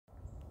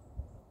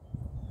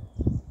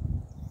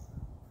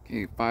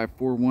Okay,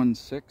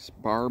 5416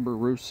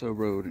 Barbarosa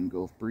Road in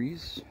Gulf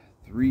Breeze,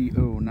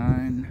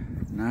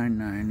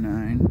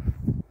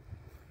 309,999.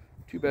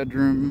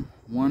 2-bedroom,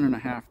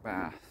 1.5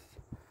 bath.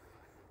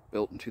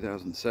 Built in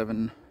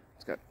 2007.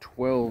 It's got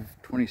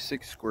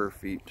 1226 square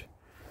feet.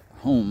 The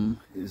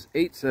home is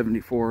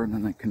 874, and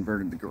then they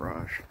converted the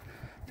garage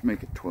to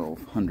make it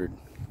 1200.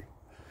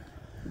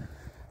 So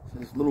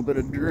there's a little bit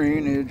of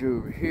drainage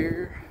over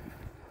here.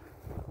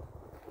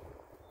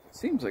 It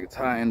seems like it's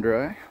high and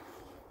dry.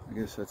 I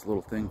guess that's a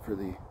little thing for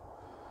the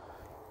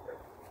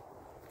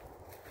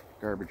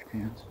garbage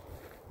cans.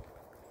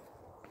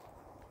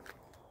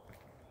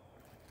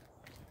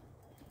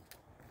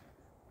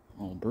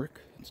 All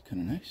brick, it's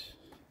kind of nice.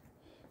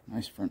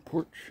 Nice front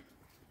porch,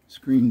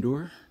 screen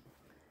door.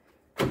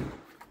 It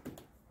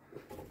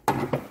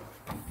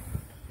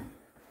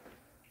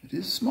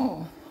is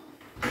small.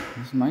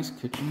 It's a nice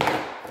kitchen.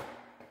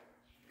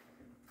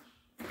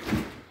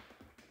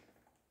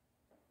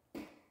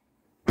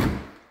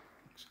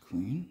 Looks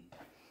clean.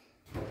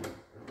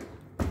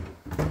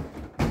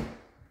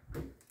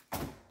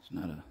 It's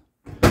not a...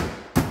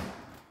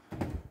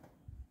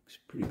 Looks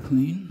pretty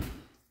clean.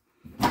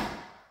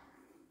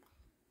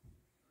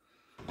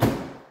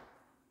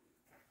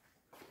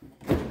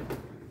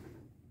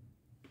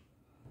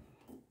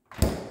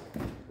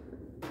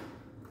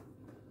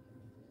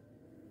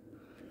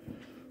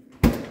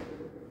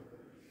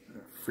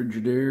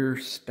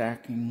 Frigidaire,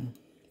 stacking,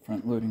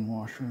 front loading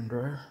washer and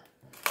dryer.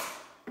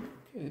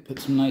 Okay, put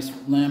some nice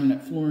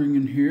laminate flooring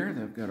in here.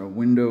 They've got a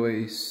window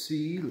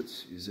AC.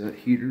 Let's see, is that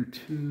heater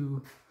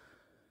too?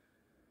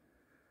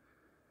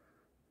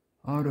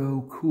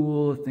 Auto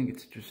cool. I think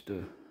it's just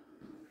a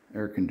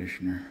air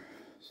conditioner.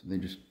 So they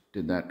just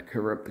did that to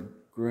cover up the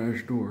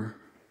garage door.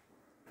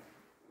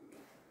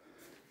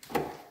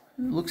 It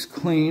looks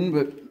clean,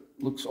 but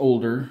looks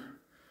older.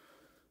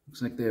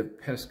 Looks like they have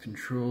pest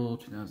control,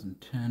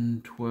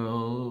 2010,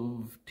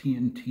 12,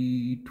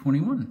 TNT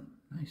 21.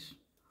 Nice.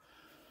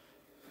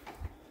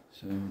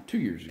 So 2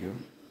 years ago.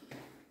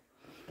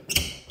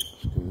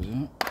 This goes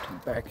out to the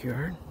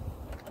backyard.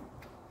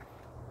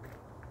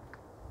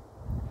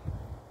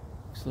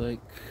 Looks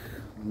like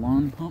a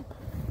lawn pump.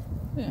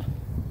 Yeah,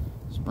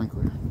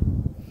 sprinkler.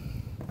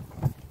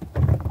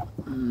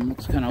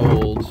 Looks kind of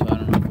old, so I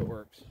don't know if it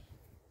works.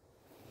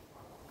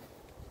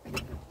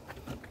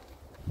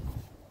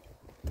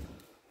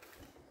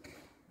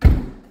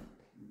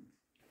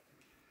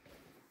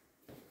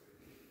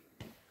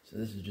 So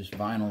this is just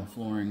vinyl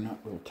flooring, not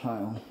real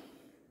tile.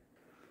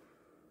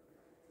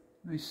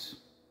 Nice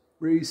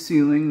raised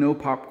ceiling, no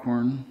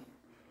popcorn.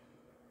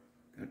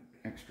 Got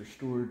extra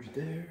storage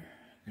there.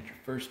 Got your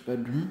first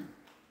bedroom.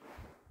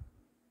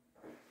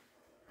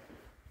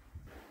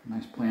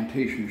 Nice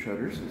plantation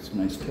shutters, so it's a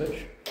nice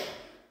touch.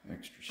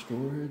 Extra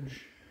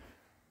storage.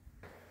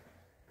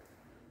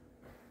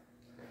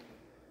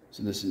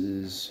 So this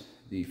is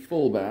the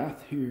full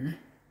bath here.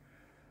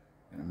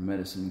 Got a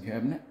medicine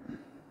cabinet.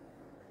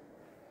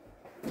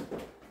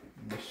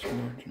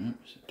 Storage, nope,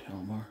 it's a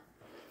towel bar.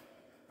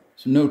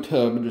 So no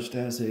tub, just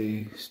has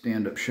a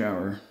stand-up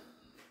shower.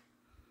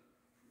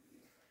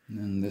 And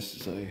then this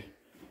is a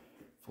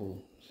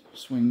full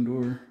swing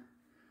door.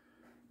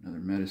 Another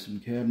medicine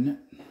cabinet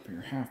for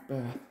your half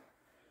bath.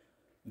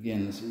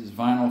 Again, this is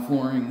vinyl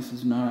flooring, this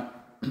is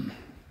not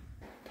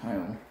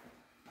tile.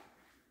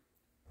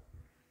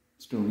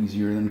 Still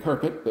easier than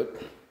carpet,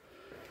 but...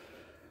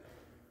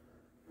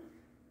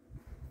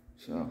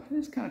 So, it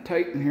is kind of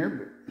tight in here,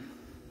 but...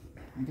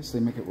 I guess they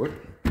make it work.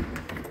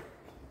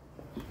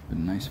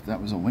 Been nice if that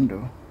was a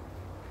window.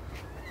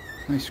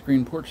 Nice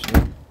screen porch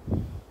there.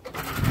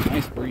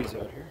 Nice breeze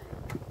out here.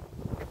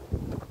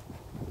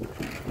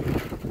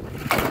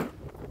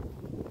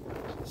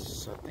 I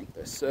think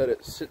they said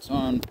it sits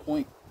on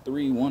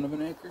 0.31 of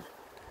an acre.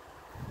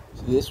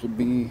 So this would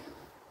be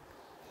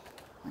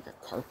like a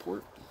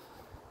carport.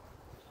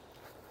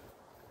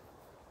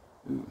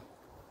 Ooh.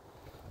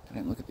 I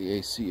didn't look at the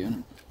AC in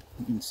it.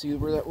 You can see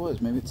where that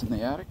was. Maybe it's in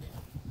the attic.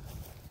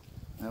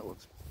 That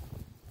looks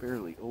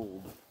fairly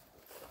old.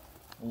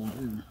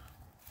 Older.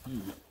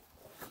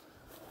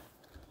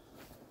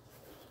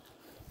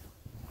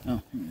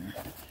 Oh, here.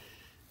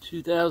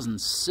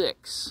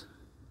 2006.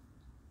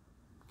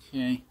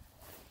 Okay.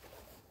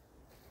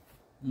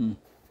 So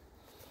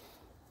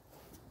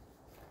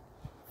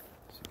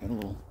got a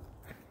little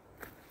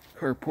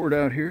carport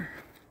out here.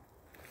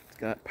 It's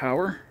got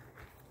power.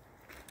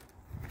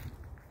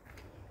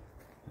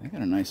 I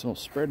got a nice little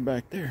spread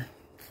back there.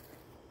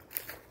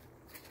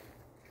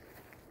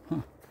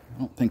 I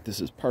don't think this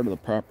is part of the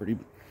property,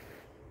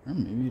 or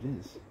maybe it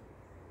is.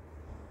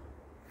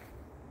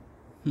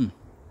 I'm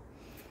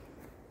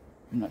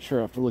not sure.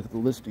 I have to look at the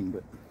listing,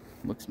 but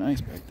it looks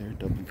nice back there.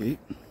 Double gate.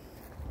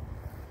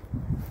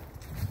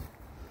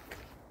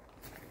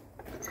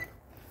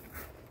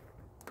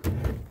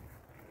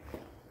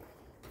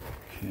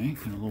 Okay,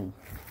 got a little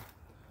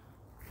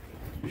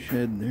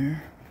shed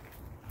there.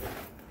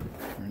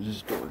 Where does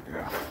this door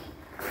go?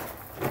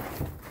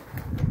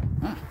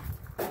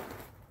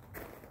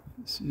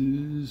 This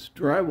is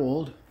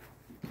drywalled.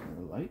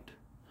 light?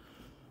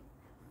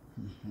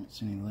 I don't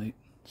see any light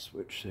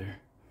switch there.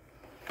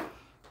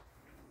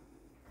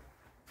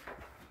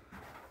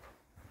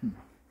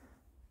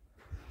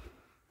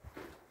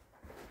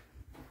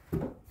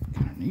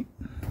 Kind of neat.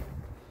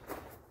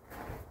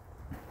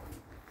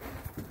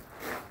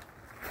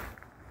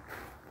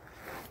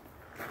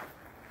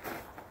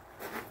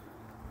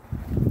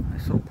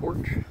 Nice little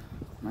porch.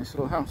 Nice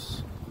little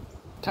house.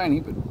 Tiny,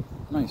 but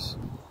nice.